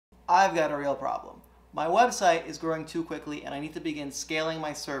I've got a real problem. My website is growing too quickly and I need to begin scaling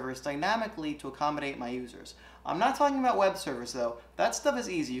my servers dynamically to accommodate my users. I'm not talking about web servers though. That stuff is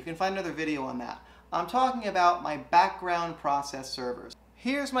easy. You can find another video on that. I'm talking about my background process servers.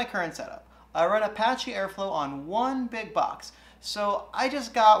 Here's my current setup. I run Apache Airflow on one big box. So I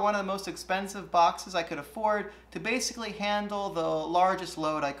just got one of the most expensive boxes I could afford to basically handle the largest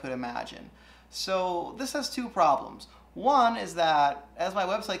load I could imagine. So this has two problems. One is that as my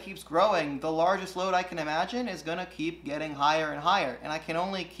website keeps growing, the largest load I can imagine is going to keep getting higher and higher, and I can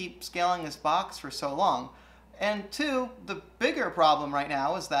only keep scaling this box for so long. And two, the bigger problem right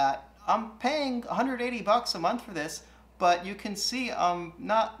now is that I'm paying 180 bucks a month for this, but you can see I'm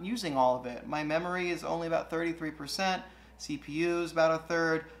not using all of it. My memory is only about 33%, CPU is about a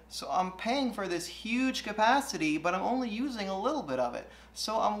third, so I'm paying for this huge capacity, but I'm only using a little bit of it.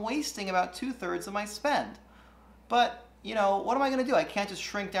 So I'm wasting about 2/3 of my spend. But, you know, what am I going to do? I can't just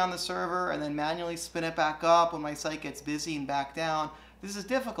shrink down the server and then manually spin it back up when my site gets busy and back down. This is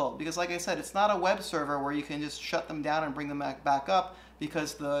difficult because, like I said, it's not a web server where you can just shut them down and bring them back up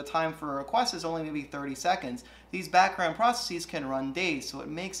because the time for a request is only maybe 30 seconds. These background processes can run days, so it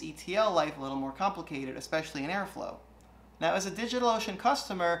makes ETL life a little more complicated, especially in Airflow. Now, as a DigitalOcean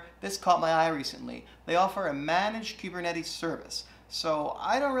customer, this caught my eye recently. They offer a managed Kubernetes service. So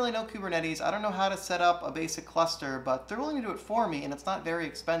I don't really know Kubernetes, I don't know how to set up a basic cluster, but they're willing to do it for me and it's not very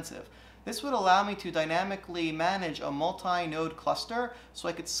expensive. This would allow me to dynamically manage a multi-node cluster so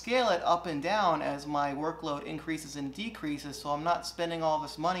I could scale it up and down as my workload increases and decreases, so I'm not spending all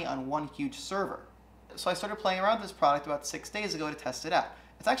this money on one huge server. So I started playing around with this product about 6 days ago to test it out.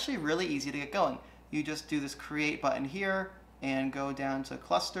 It's actually really easy to get going. You just do this create button here and go down to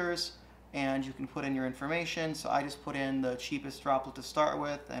clusters, and you can put in your information. So I just put in the cheapest droplet to start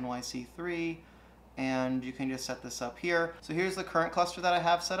with, NYC3, and you can just set this up here. So here's the current cluster that I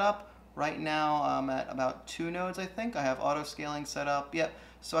have set up. Right now I'm at about 2 nodes, I think. I have auto scaling set up. Yep.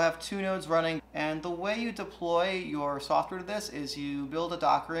 So I have 2 nodes running, and the way you deploy your software to this is you build a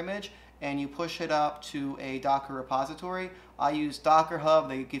Docker image and you push it up to a Docker repository. I use Docker Hub.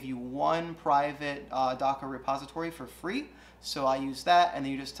 They give you one private Docker repository for free. So I use that, and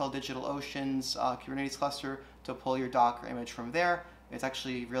then you just tell DigitalOcean's Kubernetes cluster to pull your Docker image from there. It's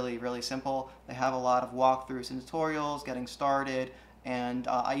actually really, really simple. They have a lot of walkthroughs and tutorials, getting started, and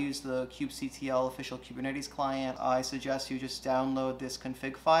I use the kubectl official Kubernetes client. I suggest you just download this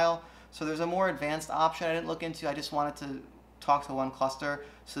config file. So there's a more advanced option I didn't look into. I just wanted to talk to one cluster.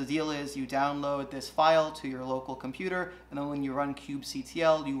 So the deal is you download this file to your local computer, and then when you run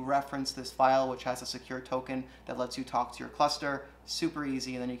kubectl, you reference this file, which has a secure token that lets you talk to your cluster. Super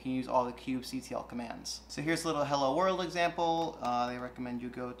easy, and then you can use all the kubectl commands. So here's a little hello world example. They recommend you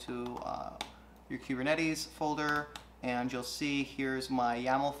go to your Kubernetes folder, and you'll see here's my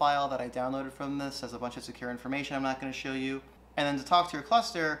YAML file that I downloaded from this. It has a bunch of secure information I'm not going to show you. And then to talk to your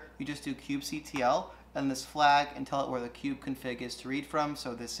cluster, you just do kubectl and this flag and tell it where the kube config is to read from.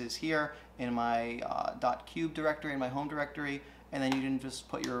 So this is here in my .kube directory, in my home directory, and then you can just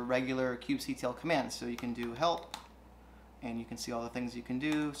put your regular kubectl commands. So you can do help, and you can see all the things you can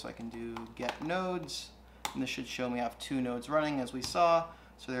do. So I can do get nodes, and this should show me I have 2 nodes running as we saw.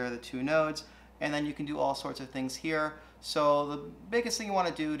 So there are the 2 nodes. And then you can do all sorts of things here. So the biggest thing you want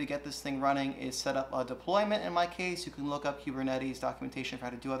to do to get this thing running is set up a deployment. In my case, you can look up Kubernetes documentation for how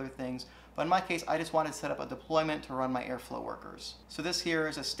to do other things. But in my case, I just wanted to set up a deployment to run my Airflow workers. So this here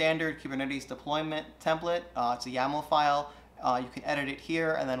is a standard Kubernetes deployment template. It's a YAML file. You can edit it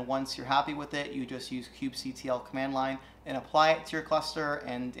here, and then once you're happy with it, you just use kubectl command line and apply it to your cluster,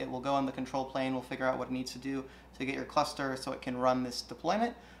 and it will go on the control plane. We'll figure out what it needs to do to get your cluster so it can run this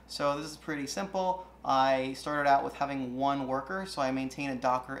deployment. So this is pretty simple. I started out with having 1 worker, so I maintain a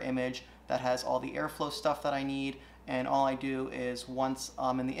Docker image that has all the Airflow stuff that I need, and all I do is once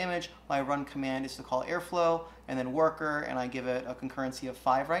I'm in the image, my run command is to call Airflow, and then worker, and I give it a concurrency of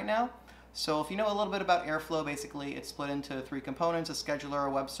 5 right now. So if you know a little bit about Airflow, basically it's split into 3 components, a scheduler, a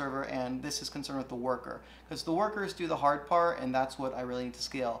web server, and this is concerned with the worker. Because the workers do the hard part, and that's what I really need to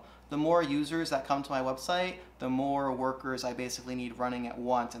scale. The more users that come to my website, the more workers I basically need running at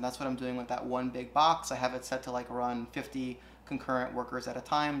once, and that's what I'm doing with that one big box. I have it set to like run 50 concurrent workers at a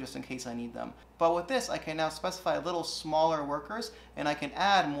time, just in case I need them. But with this, I can now specify little smaller workers, and I can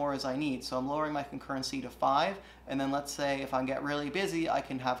add more as I need. So I'm lowering my concurrency to 5, and then let's say if I get really busy, I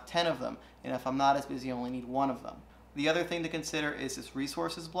can have 10 of them, and if I'm not as busy, I only need 1 of them. The other thing to consider is this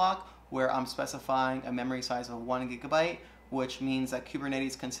resources block, where I'm specifying a memory size of 1 GB, which means that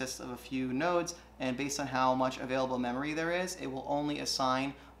Kubernetes consists of a few nodes, and based on how much available memory there is, it will only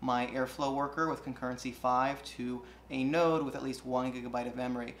assign my Airflow worker with concurrency 5 to a node with at least 1 gigabyte of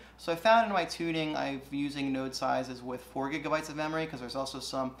memory. So I found in my tuning I'm using node sizes with 4 gigabytes of memory because there's also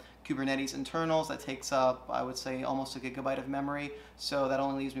some Kubernetes internals that takes up, I would say, almost a gigabyte of memory. So that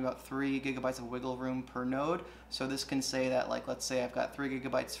only leaves me about 3 gigabytes of wiggle room per node. So this can say that, like, let's say I've got 3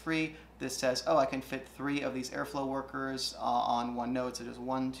 gigabytes free. This says, oh, I can fit 3 of these Airflow workers on one node, so just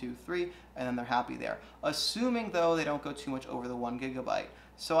 1, 2, 3, and then they're happy there. Assuming, though, they don't go too much over the 1 gigabyte.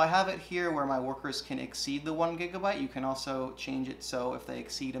 So I have it here where my workers can exceed the 1 gigabyte. You can also change it so if they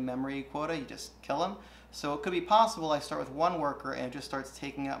exceed a memory quota, you just kill them. So it could be possible I start with one worker and it just starts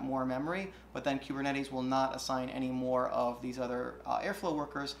taking up more memory, but then Kubernetes will not assign any more of these other Airflow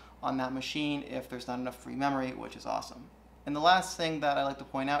workers on that machine if there's not enough free memory, which is awesome. And the last thing that I like to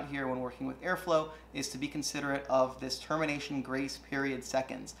point out here when working with Airflow is to be considerate of this termination grace period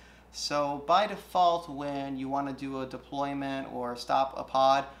seconds. So by default, when you want to do a deployment or stop a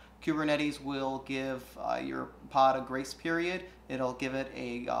pod, Kubernetes will give your pod a grace period. It'll give it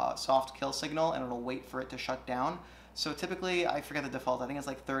a soft kill signal and it'll wait for it to shut down. So typically, I forget the default, I think it's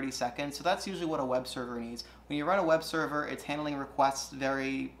like 30 seconds. So that's usually what a web server needs. When you run a web server, it's handling requests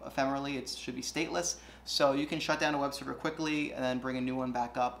very ephemerally. It should be stateless. So you can shut down a web server quickly and then bring a new one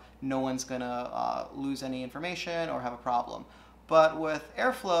back up. No one's gonna lose any information or have a problem. But with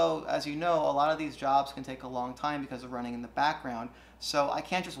Airflow, as you know, a lot of these jobs can take a long time because they're running in the background. So I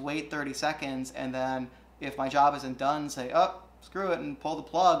can't just wait 30 seconds and then if my job isn't done, say, oh, screw it and pull the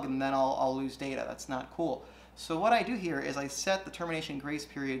plug and then I'll lose data. That's not cool. So what I do here is I set the termination grace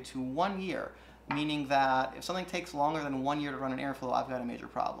period to 1 year, meaning that if something takes longer than 1 year to run an Airflow, I've got a major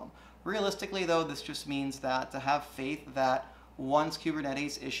problem. Realistically, though, this just means that to have faith that once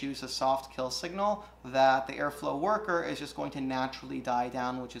Kubernetes issues a soft kill signal, that the Airflow worker is just going to naturally die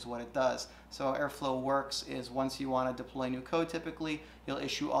down, which is what it does. So how Airflow works is once you want to deploy new code, typically, you'll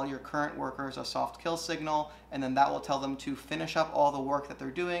issue all your current workers a soft kill signal, and then that will tell them to finish up all the work that they're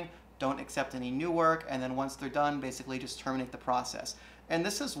doing, don't accept any new work, and then once they're done, basically just terminate the process. And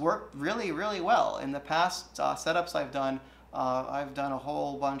this has worked really, really well. In the past setups I've done a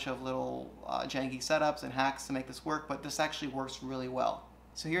whole bunch of little janky setups and hacks to make this work, but this actually works really well.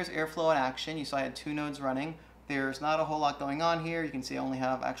 So here's Airflow in action. You saw I had 2 nodes running. There's not a whole lot going on here. You can see I only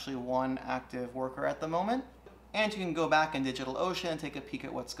have actually 1 active worker at the moment. And you can go back in DigitalOcean and take a peek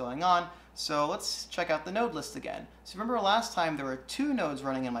at what's going on. So let's check out the node list again. So remember last time there were 2 nodes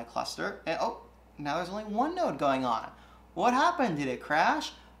running in my cluster, and oh, now there's only 1 node going on. What happened? Did it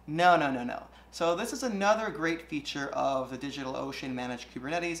crash? No. So this is another great feature of the DigitalOcean managed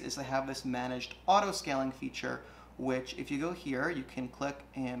Kubernetes is they have this managed auto-scaling feature, which if you go here, you can click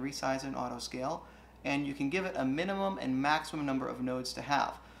and resize and auto-scale, and you can give it a minimum and maximum number of nodes to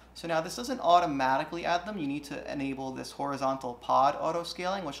have. So now this doesn't automatically add them. You need to enable this horizontal pod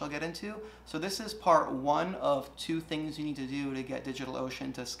auto-scaling, which I'll get into. So this is part 1 of 2 things you need to do to get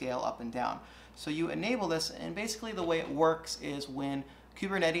DigitalOcean to scale up and down. So you enable this, and basically the way it works is when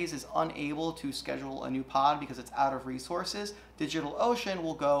Kubernetes is unable to schedule a new pod because it's out of resources, DigitalOcean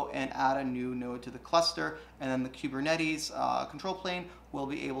will go and add a new node to the cluster, and then the Kubernetes control plane will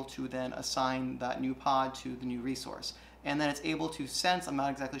be able to then assign that new pod to the new resource. And then it's able to sense, I'm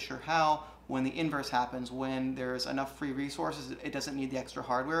not exactly sure how, when the inverse happens, when there's enough free resources, it doesn't need the extra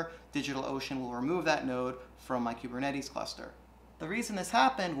hardware, DigitalOcean will remove that node from my Kubernetes cluster. The reason this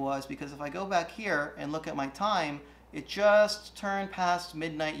happened was because if I go back here and look at my time, it just turned past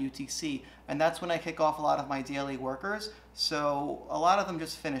midnight UTC, and that's when I kick off a lot of my daily workers. So a lot of them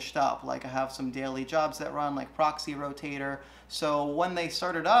just finished up. Like I have some daily jobs that run, like Proxy Rotator. So when they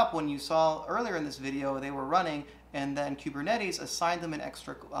started up, when you saw earlier in this video, they were running, and then Kubernetes assigned them an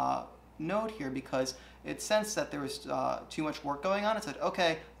extra node here because it sensed that there was too much work going on. It said,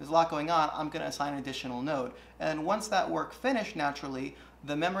 okay, there's a lot going on, I'm going to assign an additional node. And once that work finished naturally,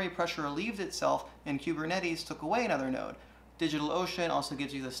 the memory pressure relieved itself and Kubernetes took away another node. DigitalOcean also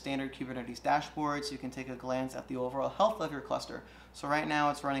gives you the standard Kubernetes dashboard so you can take a glance at the overall health of your cluster. So right now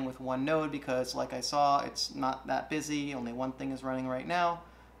it's running with 1 node because like I saw, it's not that busy, only 1 thing is running right now.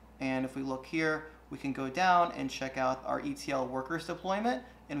 And if we look here, we can go down and check out our ETL workers deployment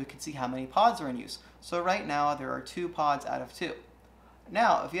and we can see how many pods are in use. So right now there are 2 pods out of 2.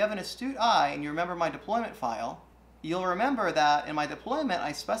 Now, if you have an astute eye and you remember my deployment file, you'll remember that in my deployment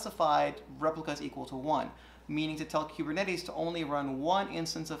I specified replicas equal to 1, meaning to tell Kubernetes to only run 1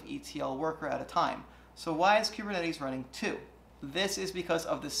 instance of ETL worker at a time. So why is Kubernetes running 2? This is because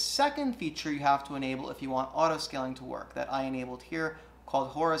of the second feature you have to enable if you want auto-scaling to work that I enabled here called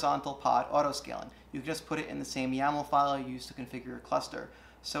horizontal pod auto-scaling. You can just put it in the same YAML file you use to configure your cluster.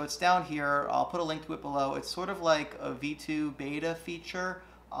 So it's down here, I'll put a link to it below. It's sort of like a V2 beta feature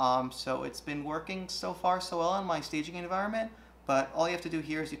So it's been working so far so well in my staging environment, but all you have to do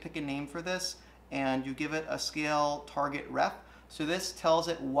here is you pick a name for this and you give it a scale target ref. So this tells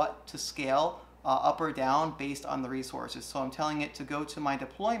it what to scale up or down based on the resources. So I'm telling it to go to my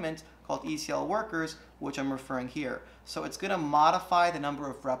deployment called ETL workers, which I'm referring here. So it's going to modify the number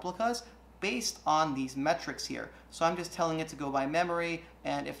of replicas based on these metrics here. So I'm just telling it to go by memory,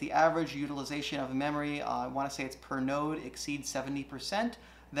 and if the average utilization of the memory, I want to say it's per node, exceeds 70%,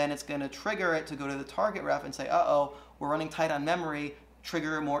 then it's going to trigger it to go to the target ref and say, uh-oh, we're running tight on memory,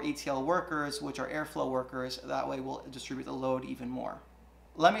 trigger more ETL workers, which are Airflow workers. That way we'll distribute the load even more.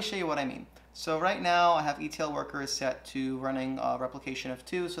 Let me show you what I mean. So right now I have ETL workers set to running a replication of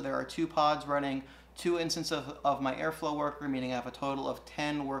 2, so there are 2 pods running 2 instances of my Airflow worker, meaning I have a total of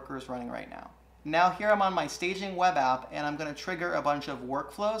 10 workers running right now. Now here I'm on my staging web app and I'm going to trigger a bunch of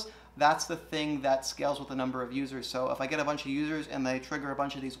workflows. That's the thing that scales with the number of users. So if I get a bunch of users and they trigger a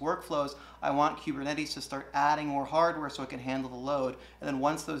bunch of these workflows, I want Kubernetes to start adding more hardware so it can handle the load. And then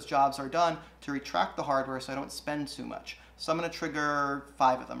once those jobs are done, to retract the hardware so I don't spend too much. So I'm going to trigger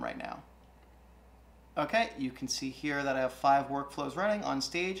 5 of them right now. Okay, you can see here that I have 5 workflows running on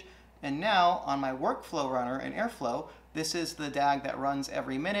stage. And now on my workflow runner in Airflow, this is the DAG that runs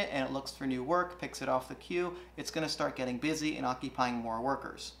every minute and it looks for new work, picks it off the queue. It's going to start getting busy and occupying more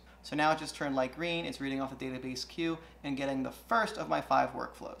workers. So now it just turned light green. It's reading off the database queue and getting the first of my 5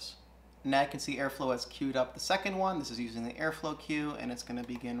 workflows. Now you can see Airflow has queued up the second one. This is using the Airflow queue and it's going to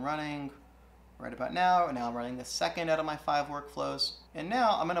begin running right about now. And now I'm running the second out of my 5 workflows. And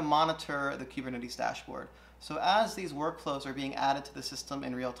now I'm going to monitor the Kubernetes dashboard. So as these workflows are being added to the system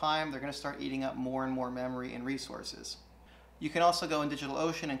in real time, they're going to start eating up more and more memory and resources. You can also go in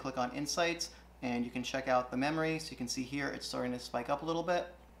DigitalOcean and click on Insights, and you can check out the memory. So you can see here it's starting to spike up a little bit.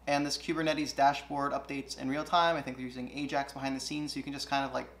 And this Kubernetes dashboard updates in real time. I think they're using Ajax behind the scenes, so you can just kind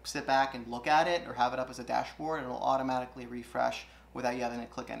of like sit back and look at it or have it up as a dashboard, and it'll automatically refresh without you having to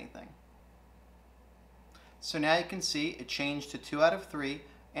click anything. So now you can see it changed to 2 out of 3,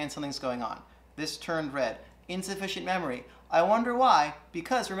 and something's going on. This turned red. Insufficient memory. I wonder why.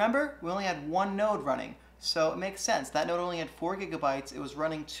 Because remember, we only had 1 node running. So it makes sense. That node only had 4 gigabytes. It was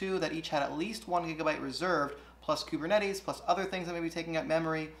running 2 that each had at least 1 gigabyte reserved, plus Kubernetes, plus other things that may be taking up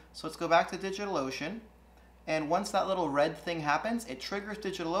memory. So let's go back to DigitalOcean. And once that little red thing happens, it triggers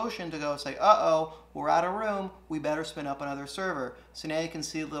DigitalOcean to go say, uh-oh, we're out of room. We better spin up another server. So now you can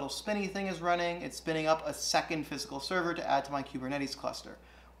see the little spinny thing is running. It's spinning up a second physical server to add to my Kubernetes cluster.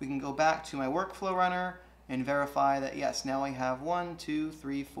 We can go back to my workflow runner and verify that, yes, now I have 1, 2,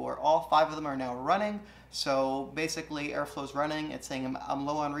 3, 4. All 5 of them are now running. So basically, Airflow's running. It's saying I'm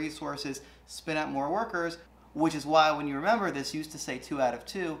low on resources, spin up more workers, which is why when you remember this used to say 2 out of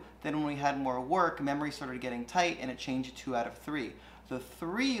 2. Then when we had more work, memory started getting tight and it changed to 2 out of 3. The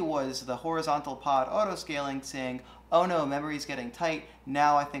 3 was the horizontal pod auto-scaling saying, oh no, memory's getting tight.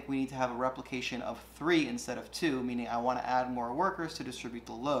 Now I think we need to have a replication of 3 instead of 2, meaning I want to add more workers to distribute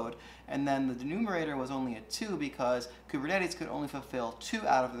the load. And then the numerator was only a 2 because Kubernetes could only fulfill 2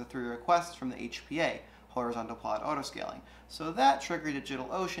 out of the 3 requests from the HPA, horizontal pod autoscaling. So that triggered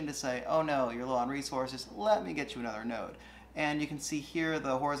DigitalOcean to say, oh no, you're low on resources, let me get you another node. And you can see here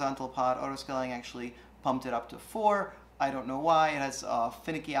the horizontal pod autoscaling actually pumped it up to 4. I don't know why. It has a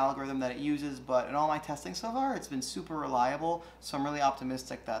finicky algorithm that it uses, but in all my testing so far, it's been super reliable, so I'm really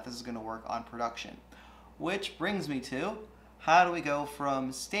optimistic that this is going to work on production. Which brings me to, how do we go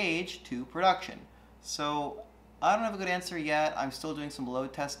from stage to production? So I don't have a good answer yet. I'm still doing some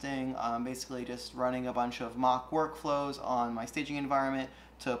load testing. I'm basically just running a bunch of mock workflows on my staging environment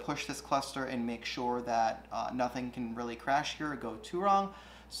to push this cluster and make sure that nothing can really crash here or go too wrong.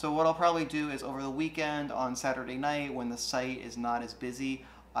 So what I'll probably do is over the weekend on Saturday night when the site is not as busy,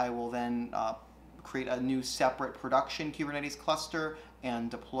 I will then create a new separate production Kubernetes cluster and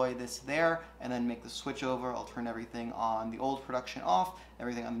deploy this there and then make the switch over. I'll turn everything on the old production off,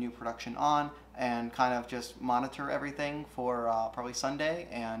 everything on the new production on, and kind of just monitor everything for probably Sunday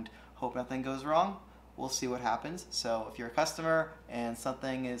and hope nothing goes wrong. We'll see what happens. So if you're a customer and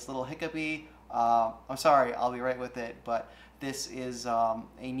something is a little hiccupy, I'm sorry, I'll be right with it, but this is a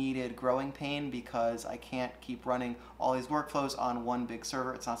needed growing pain because I can't keep running all these workflows on one big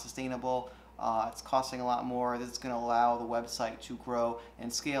server. It's not sustainable. It's costing a lot more. This is going to allow the website to grow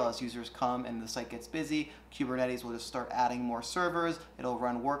and scale as users come and the site gets busy. Kubernetes will just start adding more servers. It'll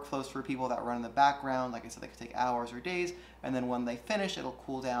run workflows for people that run in the background. Like I said, they could take hours or days. And then when they finish, it'll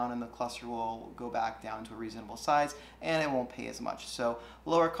cool down and the cluster will go back down to a reasonable size and it won't pay as much. So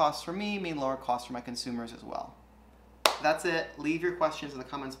lower costs for me mean lower costs for my consumers as well. That's it. Leave your questions in the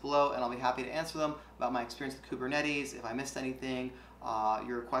comments below and I'll be happy to answer them about my experience with Kubernetes, if I missed anything,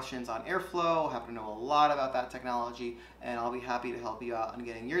 your questions on Airflow. I happen to know a lot about that technology, and I'll be happy to help you out on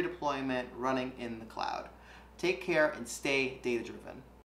getting your deployment running in the cloud. Take care and stay data-driven.